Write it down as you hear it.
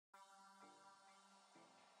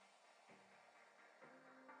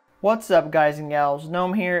What's up, guys and gals?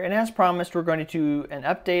 GNOME here, and as promised, we're going to do an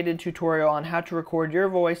updated tutorial on how to record your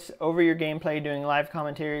voice over your gameplay doing live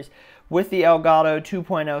commentaries with the Elgato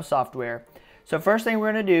 2.0 software. So first thing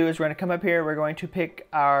we're going to do is we're going to come up here, we're going to pick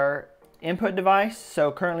our input device.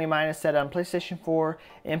 So currently mine is set on PlayStation 4,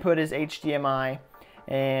 input is HDMI,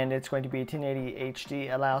 and it's going to be 1080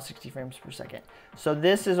 HD, allow 60 frames per second. So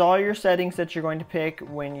this is all your settings that you're going to pick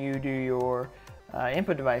when you do your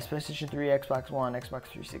input device, PlayStation 3, Xbox One, Xbox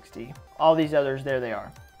 360, all these others, there they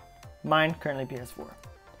are. Mine currently PS4.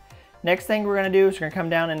 Next thing we're going to do is we're going to come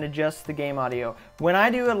down and adjust the game audio. When I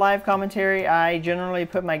do a live commentary, I generally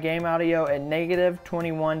put my game audio at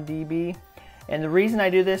 -21 dB. And the reason I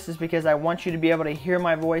do this is because I want you to be able to hear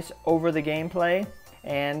my voice over the gameplay.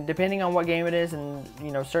 And depending on what game it is, and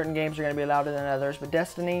certain games are going to be louder than others, but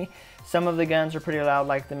Destiny, some of the guns are pretty loud,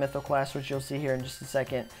 like the Mythical class, which you'll see here in just a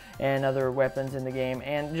second, and other weapons in the game,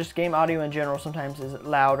 and just game audio in general sometimes is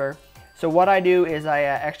louder. So what I do is I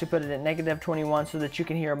actually put it at -21 so that you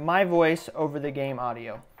can hear my voice over the game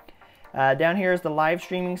audio. Down here is the live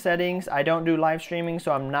streaming settings. I don't do live streaming,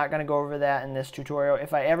 so I'm not going to go over that in this tutorial.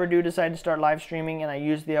 If I ever do decide to start live streaming and I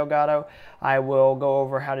use the Elgato, I will go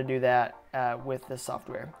over how to do that with this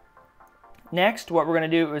software. Next, what we're going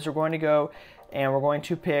to do is we're going to go and we're going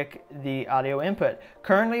to pick the audio input.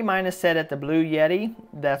 Currently mine is set at the Blue Yeti.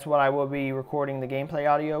 That's what I will be recording the gameplay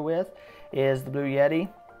audio with, is the Blue Yeti.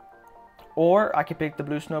 Or I could pick the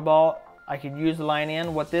Blue Snowball. I could use the line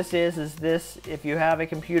in. What this is this, if you have a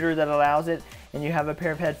computer that allows it and you have a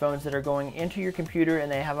pair of headphones that are going into your computer and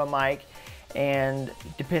they have a mic, and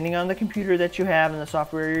depending on the computer that you have and the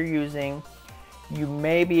software you're using, you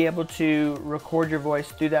may be able to record your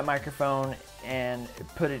voice through that microphone and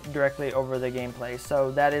put it directly over the gameplay.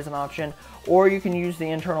 So that is an option. Or you can use the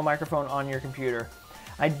internal microphone on your computer.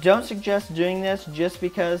 I don't suggest doing this just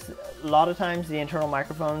because a lot of times the internal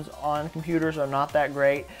microphones on computers are not that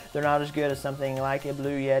great. They're not as good as something like a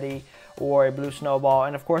Blue Yeti or a Blue Snowball,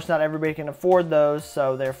 and of course not everybody can afford those,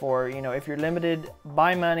 so therefore, if you're limited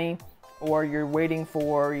by money or you're waiting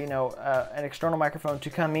for an external microphone to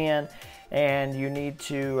come in and you need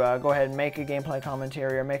to go ahead and make a gameplay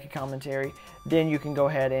commentary or make a commentary, then you can go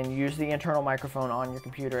ahead and use the internal microphone on your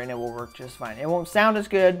computer and it will work just fine. It won't sound as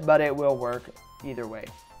good, but it will work either way.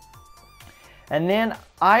 And then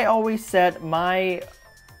I always set my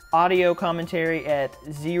audio commentary at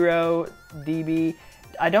 0 dB.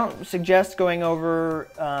 I don't suggest going over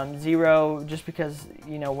 0 just because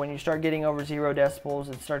when you start getting over 0 decibels,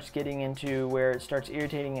 it starts getting into where it starts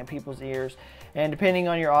irritating at people's ears. And depending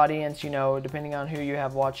on your audience, depending on who you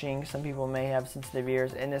have watching, some people may have sensitive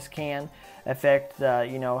ears, and this can affect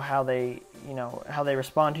how they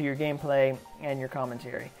respond to your gameplay and your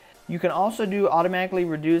commentary. You can also do automatically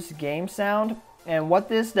reduce game sound, and what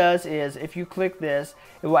this does is if you click this,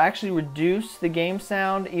 it will actually reduce the game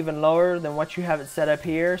sound even lower than what you have it set up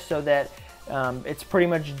here, so that it's pretty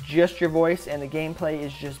much just your voice and the gameplay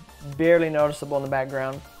is just barely noticeable in the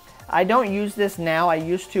background. I don't use this now. I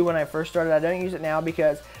used to when I first started. I don't use it now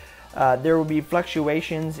because there will be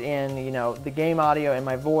fluctuations in the game audio and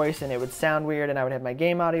my voice, and it would sound weird, and I would have my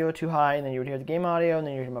game audio too high, and then you would hear the game audio, and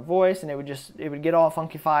then you would hear my voice, and it would get all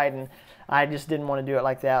funkified, and I just didn't want to do it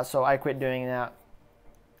like that, so I quit doing that.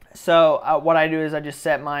 So what I do is I just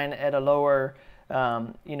set mine at a lower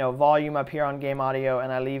volume up here on game audio,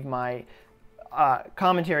 and I leave my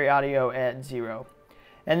commentary audio at 0.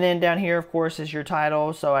 And then down here, of course, is your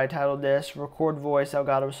title. So I titled this Record Voice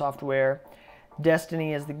Elgato Software.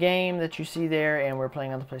 Destiny is the game that you see there, and we're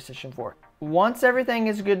playing on the PlayStation 4. Once everything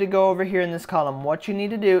is good to go over here in this column, what you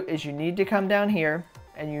need to do is you need to come down here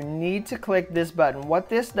and you need to click this button. What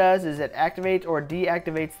this does is it activates or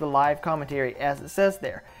deactivates the live commentary as it says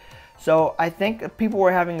there. So I think people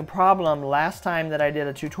were having a problem last time that I did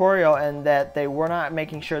a tutorial, and that they were not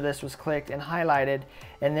making sure this was clicked and highlighted,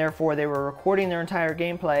 and therefore they were recording their entire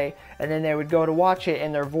gameplay, and then they would go to watch it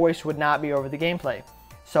and their voice would not be over the gameplay.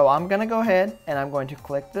 So I'm going to go ahead and I'm going to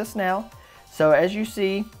click this now. So as you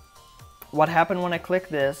see, what happened when I click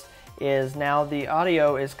this is now the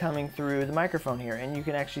audio is coming through the microphone here, and you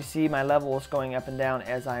can actually see my levels going up and down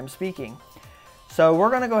as I'm speaking. So we're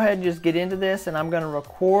going to go ahead and just get into this, and I'm going to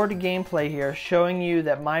record gameplay here showing you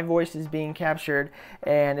that my voice is being captured,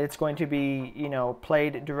 and it's going to be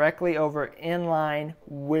played directly over in line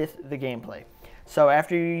with the gameplay. So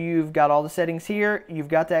after you've got all the settings here, you've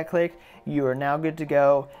got that clicked, you are now good to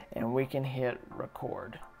go, and we can hit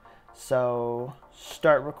record. So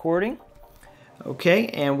start recording. Okay,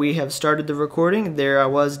 and we have started the recording. There I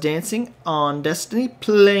was dancing on Destiny,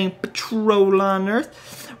 playing Patrol on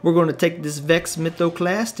Earth. We're going to take this Vex Mytho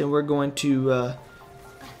class and we're going to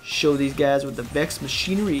show these guys what the Vex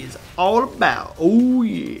machinery is all about. Oh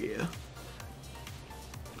yeah.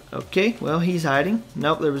 Okay, well, he's hiding.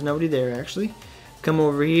 Nope, there was nobody there actually. Come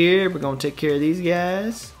over here, we're gonna take care of these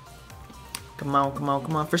guys. Come on, come on,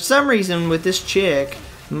 come on. For some reason with this chick,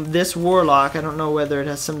 this warlock, I don't know whether it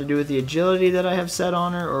has something to do with the agility that I have set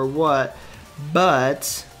on her or what,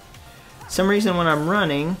 but some reason when I'm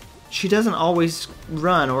running, she doesn't always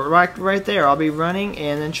run, or right there, I'll be running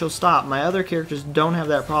and then she'll stop. My other characters don't have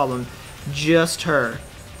that problem, just her.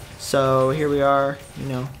 So here we are, you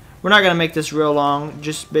know. We're not going to make this real long,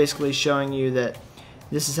 just basically showing you that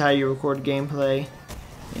this is how you record gameplay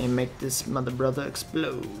and make this mother brother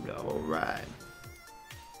explode. Alright.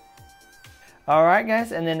 Alright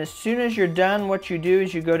guys, and then as soon as you're done, what you do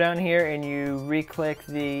is you go down here and you re-click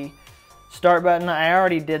the start button. I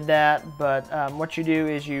already did that, but what you do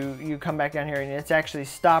is you come back down here and it's actually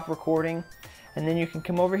stop recording, and then you can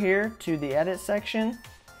come over here to the edit section,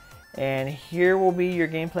 and here will be your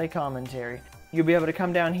gameplay commentary. You'll be able to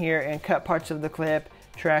come down here and cut parts of the clip,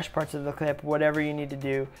 trash parts of the clip, whatever you need to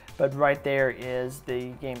do, but right there is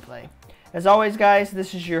the gameplay. As always guys,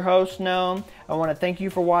 this is your host GNOME. I want to thank you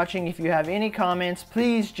for watching. If you have any comments,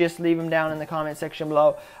 please just leave them down in the comment section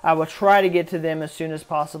below. I will try to get to them as soon as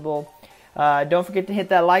possible. Don't forget to hit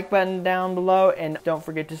that like button down below, and don't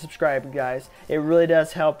forget to subscribe guys. It really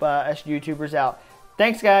does help us YouTubers out.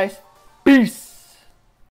 Thanks guys. Peace.